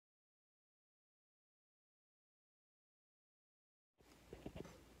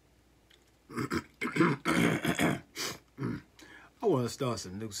I want to start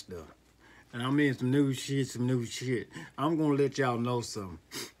some new stuff. And I mean some new shit. I'm going to let y'all know something.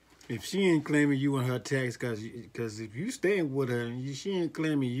 If she ain't claiming you in her tax, cause if you staying with her, she ain't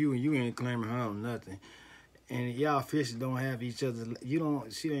claiming you and you ain't claiming her or nothing. And y'all officially don't have each other.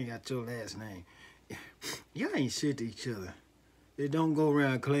 She ain't got your last name. Y'all ain't shit to each other. They don't go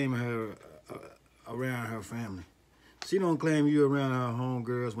around claiming her around her family. She don't claim you around her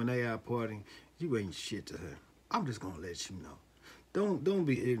homegirls when they out partying. You ain't shit to her. I'm just gonna let you know. Don't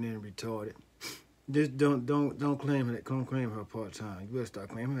be ignorant and retarded. Just don't claim her. Don't claim her part time. You better start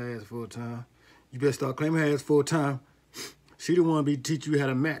claiming her ass full time. You better start claiming her ass full time. She the one be teach you how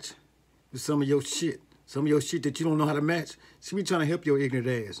to match with some of your shit. Some of your shit that you don't know how to match. She be trying to help your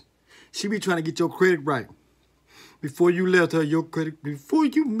ignorant ass. She be trying to get your credit right. Before you left her, before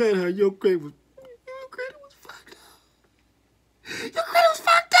you met her, your credit was fucked up. Your credit was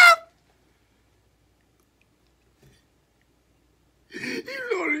fucked up.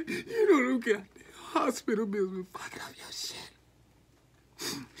 You know them goddamn hospital bills been fucking up your shit.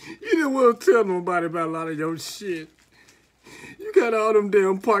 You didn't want to tell nobody about a lot of your shit. You got all them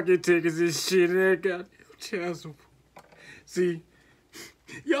damn parking tickets and shit and that goddamn child support. See,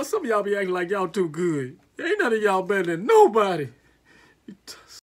 some of y'all be acting like y'all too good. Ain't none of y'all better than nobody.